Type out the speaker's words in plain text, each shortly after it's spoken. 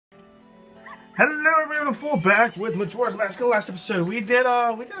Hello everyone, full back with Majora's Mask. In the last episode, we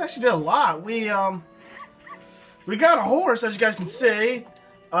actually did a lot. We got a horse, as you guys can see.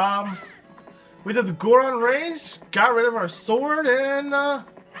 We did the Goron race, got rid of our sword, and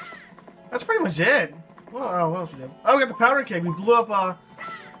that's pretty much it. Well, what else we did? Oh, we got the powder keg. We blew up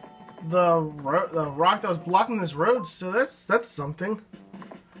the rock that was blocking this road, so that's something.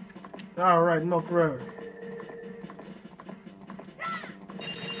 All right, Milk Road.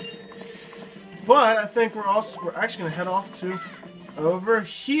 But I think we're actually gonna head off to over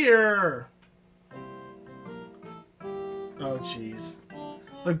here. Oh jeez,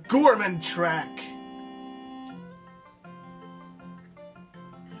 the Gorman track.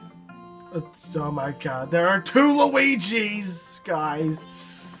 Oh my God, there are two Luigis, guys.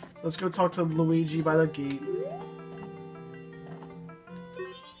 Let's go talk to Luigi by the gate.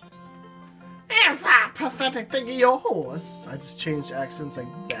 Is that pathetic thing of your horse? I just changed accents like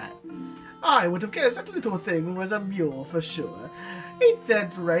that. I would have guessed that little thing was a mule for sure. Ain't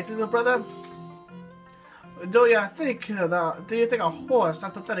that right, little brother? Do you think a horse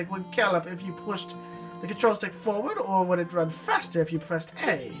that pathetic would gallop if you pushed the control stick forward, or would it run faster if you pressed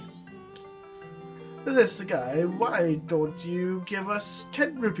A? This guy, why don't you give us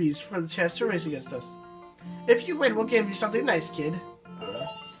 10 rupees for the chance to race against us? If you win, we'll give you something nice, kid.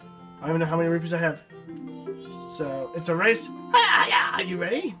 I don't even know how many rupees I have. So, it's a race. Are you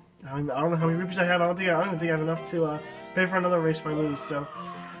ready? I don't know how many rupees I have. I don't even think I have enough to pay for another race if I lose. So,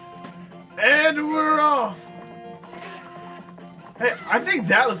 and we're off. Hey, I think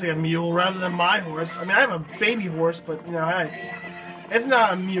that looks like a mule rather than my horse. I mean, I have a baby horse, but you know, hey, it's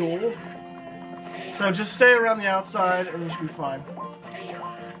not a mule. So just stay around the outside, and you should be fine.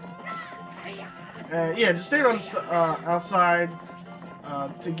 Yeah, just stay around the outside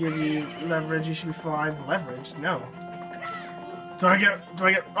to give you leverage. You should be fine. Leverage? No. Do I get,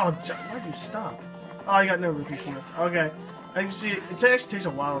 oh, why'd you stop? Oh, I got no rupees from this. Okay. I can see, it actually takes a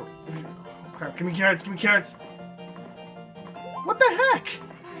while. Oh, crap, give me carrots, give me carrots. What the heck?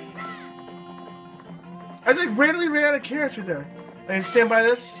 I just like randomly ran out of carrots right there. I can stand by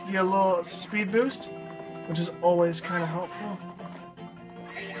this, you get a little speed boost, which is always kind of helpful.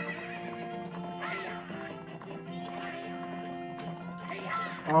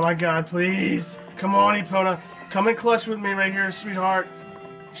 Oh my God, please. Come on, Epona. Come in clutch with me right here, sweetheart.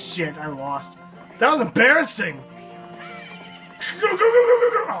 Shit, I lost. That was embarrassing.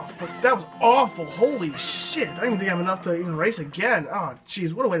 Oh, that was awful. Holy shit. I don't even think I have enough to even race again. Oh,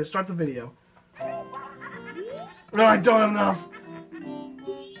 jeez. What a way to start the video. No, I don't have enough.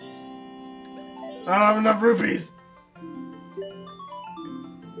 I don't have enough rupees.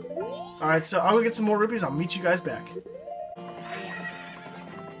 Alright, so I'm gonna get some more rupees. I'll meet you guys back.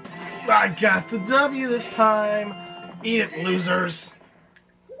 I got the W this time. Eat it, losers.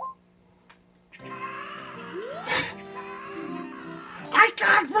 I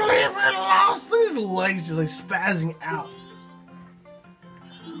can't believe we lost. Look at his legs just like spazzing out.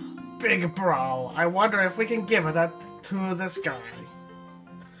 Big bro, I wonder if we can give that to this guy.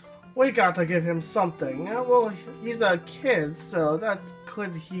 We gotta give him something. Well, he's a kid, so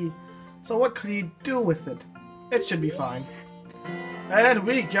what could he do with it? It should be fine. And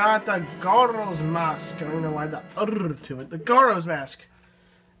we got the Goro's mask. I don't know why the to it. The Goro's mask.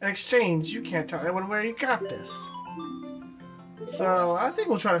 In exchange, you can't tell anyone where you got this. So I think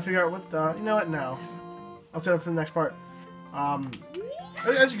we'll try to figure out what the. You know what? No, I'll save it for the next part.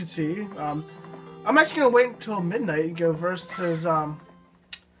 As you can see, I'm actually gonna wait until midnight and go versus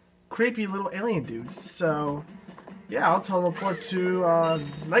creepy little alien dudes. So yeah, I'll teleport to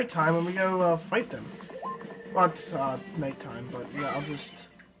nighttime when we go fight them. Not nighttime, but yeah,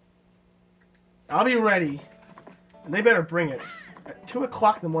 I'll be ready. And they better bring it. At 2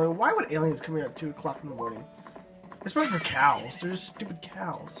 o'clock in the morning? Why would aliens come here at 2 o'clock in the morning? Especially for cows. They're just stupid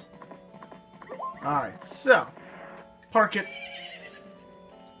cows. Alright, so. Park it.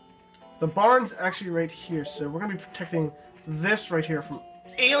 The barn's actually right here, so we're going to be protecting this right here from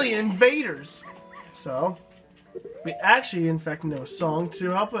alien invaders. So, we actually, in fact, know a song to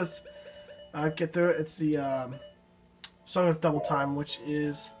help us get through it. It's the Song of Double Time, which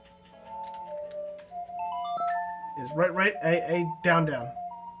is right, A, down.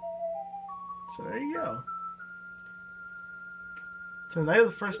 So there you go. Tonight of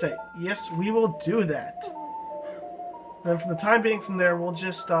the first day. Yes, we will do that. And then for the time being from there, we'll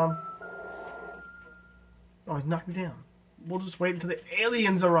just oh, he knocked me down. We'll just wait until the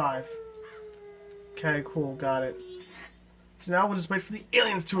aliens arrive. Okay, cool, got it. So now we'll just wait for the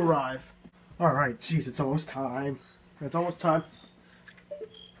aliens to arrive. Alright, jeez, it's almost time. It's almost time.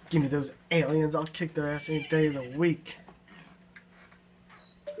 Give me those aliens. I'll kick their ass any day of the week.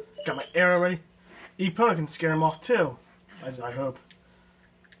 Got my arrow ready. Epona can scare him off too. I hope.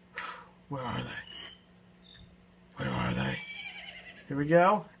 Where are they? Where are they? Here we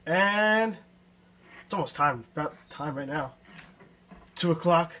go. And it's almost time. About time right now. 2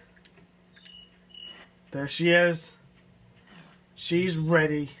 o'clock. There she is. She's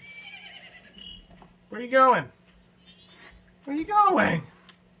ready. Where are you going? Where are you going?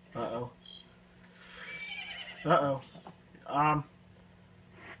 Uh-oh. Uh-oh.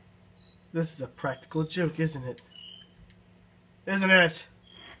 This is a practical joke, isn't it? Isn't it?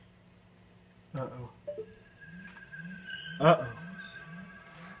 Uh-oh. Uh-oh.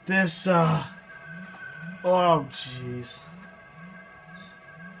 This, oh, jeez.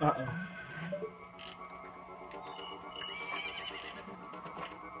 Uh-oh.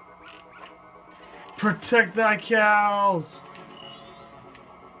 Protect thy cows!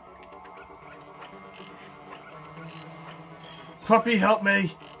 Puppy, help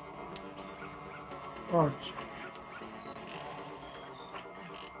me! Oh,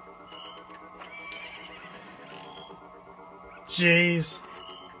 jeez.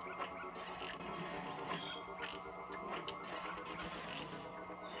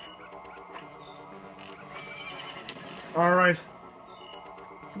 All right.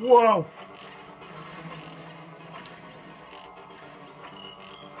 Whoa.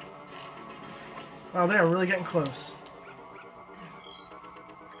 Oh, they are really getting close.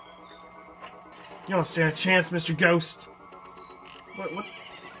 You don't stand a chance, Mr. Ghost. What?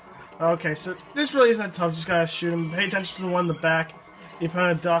 Okay, so this really isn't that tough. Just gotta shoot him. Pay attention to the one in the back. You put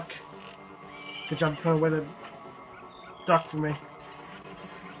a duck. Good job putting away the duck for me.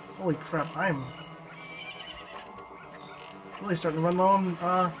 Holy crap, I'm really starting to run low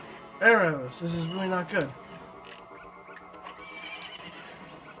on arrows. This is really not good.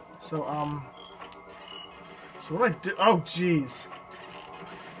 So, so what do I do? Oh, jeez.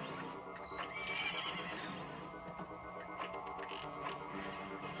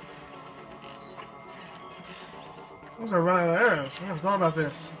 What was I running out of arrows? I never thought about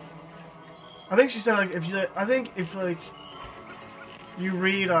this. I think she said like if you, I think if like you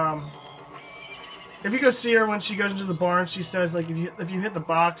read if you go see her when she goes into the barn, she says like if you hit the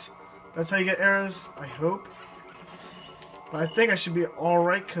box, that's how you get arrows. I hope. But I think I should be all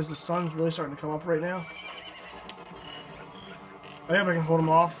right because the sun's really starting to come up right now. I hope I can hold him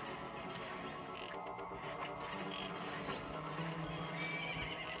off.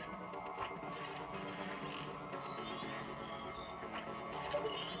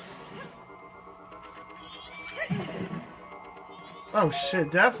 Oh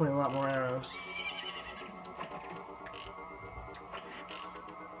shit, definitely a lot more arrows.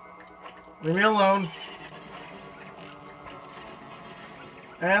 Leave me alone.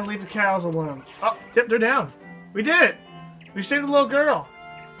 And leave the cows alone. Oh, yep, they're down. We did it! We saved the little girl!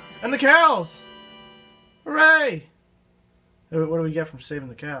 And the cows! Hooray! What do we get from saving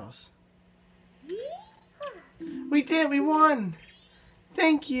the cows? We did! We won!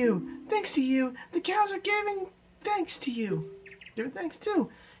 Thank you! Thanks to you! The cows are giving thanks to you! Giving thanks too!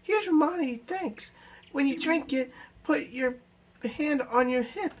 Here's your money, thanks! When you drink it, put your hand on your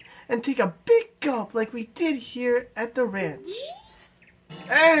hip and take a big gulp like we did here at the ranch.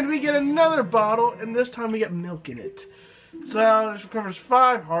 And we get another bottle, and this time we get milk in it. So this recovers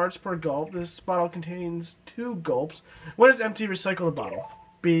 5 hearts per gulp. This bottle contains 2 gulps. When it's empty, recycle the bottle.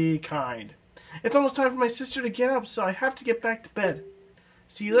 Be kind. It's almost time for my sister to get up, so I have to get back to bed.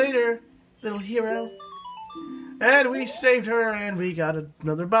 See you later, little hero. And we saved her, and we got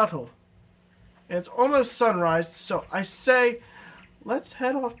another bottle. And it's almost sunrise, so I say, let's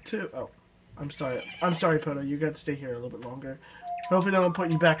head off to... Oh, I'm sorry, Poto. You got to stay here a little bit longer. Hopefully they won't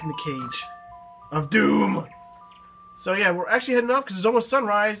put you back in the cage of doom. So yeah, we're actually heading off because it's almost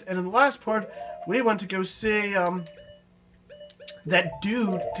sunrise, and in the last part, we went to go see that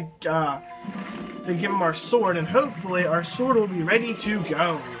dude to give him our sword, and hopefully our sword will be ready to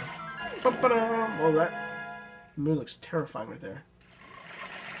go. Well, that moon looks terrifying right there.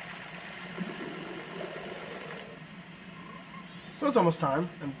 So it's almost time,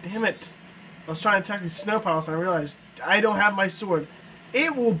 and damn it, I was trying to attack these snow piles, and I realized I don't have my sword.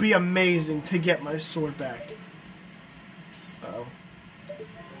 It will be amazing to get my sword back. Uh-oh.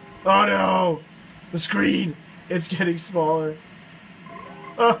 Oh no! The screen! It's getting smaller.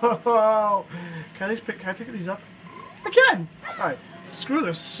 Oh! Can I pick these up? I can! Alright, screw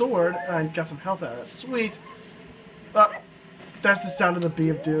the sword. I got some health out of it. Sweet. That's the sound of the Bee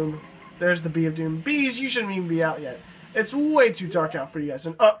of Doom. There's the Bee of Doom. Bees, you shouldn't even be out yet. It's way too dark out for you guys.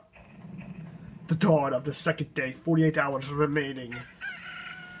 And the dawn of the second day, 48 hours remaining.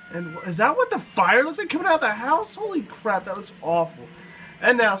 And is that what the fire looks like coming out of the house? Holy crap, that looks awful.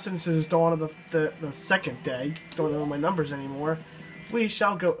 And now, since it is dawn of the second day, don't know my numbers anymore, we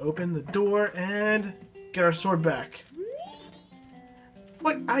shall go open the door and get our sword back.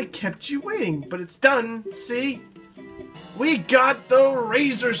 But I kept you waiting, but it's done. See, we got the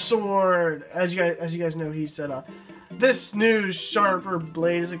Razor Sword. As you guys know, he said, this new sharper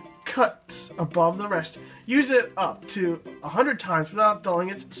blade is a cut above the rest. Use it up to 100 times without dulling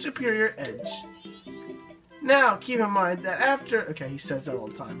its superior edge. Now, keep in mind that after... Okay, he says that all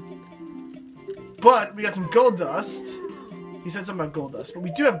the time. But we got some gold dust. He said something about gold dust, but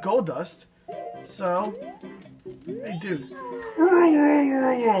we do have gold dust. So, hey, dude.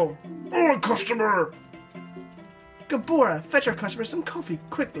 Oh, customer! Gabora, fetch our customer some coffee,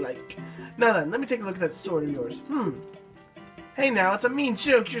 quick like. Now then, let me take a look at that sword of yours. Hey now, it's a mean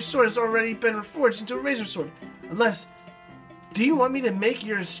joke. Your sword has already been forged into a razor sword. Unless, do you want me to make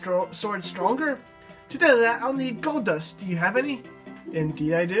your sword stronger? To do that, I'll need gold dust. Do you have any?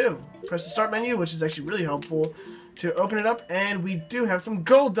 Indeed I do. Press the start menu, which is actually really helpful to open it up, and we do have some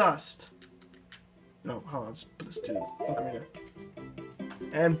gold dust. No, hold on, let's put this to Ocarina.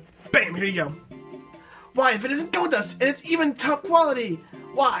 And bam, here you go. Why, if it isn't gold dust, and it's even top quality,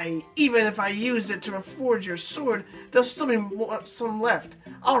 why, even if I use it to reforge your sword, there'll still be some left.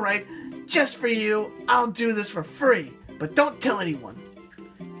 Alright, just for you, I'll do this for free, but don't tell anyone.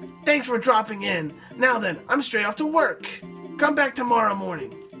 Thanks for dropping in. Now then, I'm straight off to work. Come back tomorrow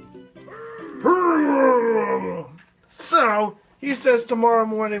morning. So, he says tomorrow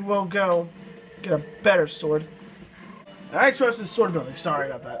morning we'll go get a better sword. I trust his sword ability. Sorry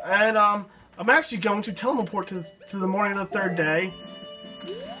about that. And, I'm actually going to teleport to the morning of the third day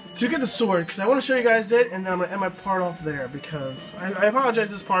to get the sword, because I want to show you guys it, and then I'm going to end my part off there, because I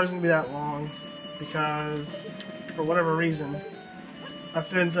apologize this part isn't going to be that long, because for whatever reason I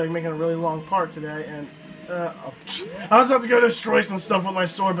didn't feel like making a really long part today, and I was about to go destroy some stuff with my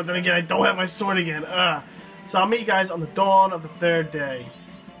sword, but then again I don't have my sword again. So I'll meet you guys on the dawn of the third day.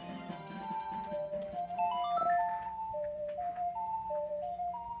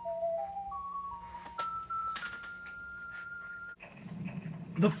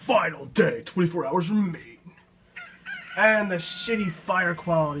 The final day, 24 hours remain. And the shitty fire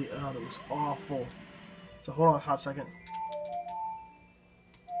quality. Oh, that was awful. So hold on a hot second.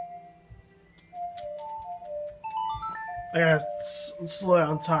 I gotta slow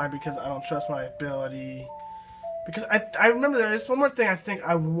down time because I don't trust my ability. Because I remember there is one more thing I think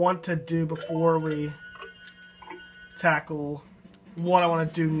I want to do before we tackle what I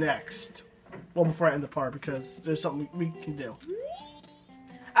want to do next. Well, before I end the part, because there's something we can do.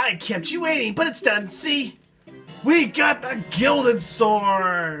 I kept you waiting, but it's done, see? We got the Gilded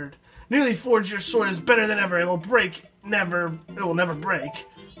Sword! Newly forged your sword is better than ever. It will never break.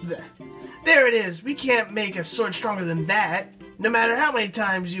 There it is. We can't make a sword stronger than that. No matter how many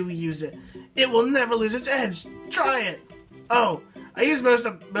times you use it, it will never lose its edge. Try it. Oh, I used most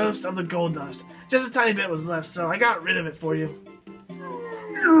of the gold dust. Just a tiny bit was left, so I got rid of it for you.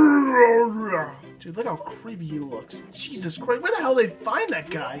 Dude, look how creepy he looks. Jesus Christ, where the hell did they find that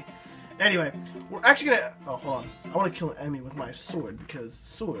guy? Anyway, we're actually gonna... Oh, hold on. I want to kill an enemy with my sword, because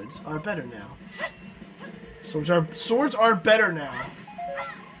swords are better now. Swords are better now.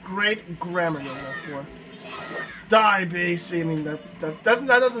 Great grammar you'll go for. Die, B. See, I mean, that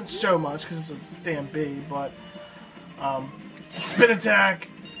doesn't show much, because it's a damn B, but... spin attack.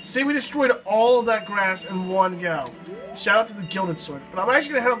 See, we destroyed all of that grass in one go. Shout out to the Gilded Sword. But I'm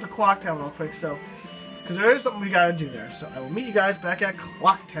actually going to head off to Clock Town real quick, so... Because there is something we got to do there. So I will meet you guys back at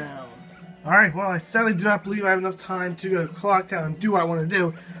Clock Town. Alright, well, I sadly do not believe I have enough time to go to Clock Town and do what I want to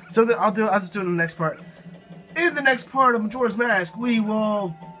do. So I'll just do it in the next part. In the next part of Majora's Mask, we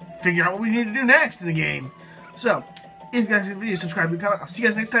will figure out what we need to do next in the game. So, if you guys like the video, subscribe, leave a comment. I'll see you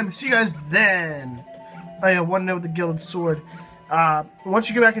guys next time. See you guys then. Oh yeah, one note with the Gilded Sword. Once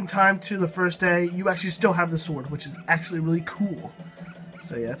you get back in time to the first day, you actually still have the sword, which is actually really cool.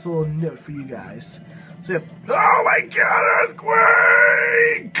 So yeah, that's a little note for you guys. So yeah. Oh my god,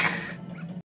 earthquake!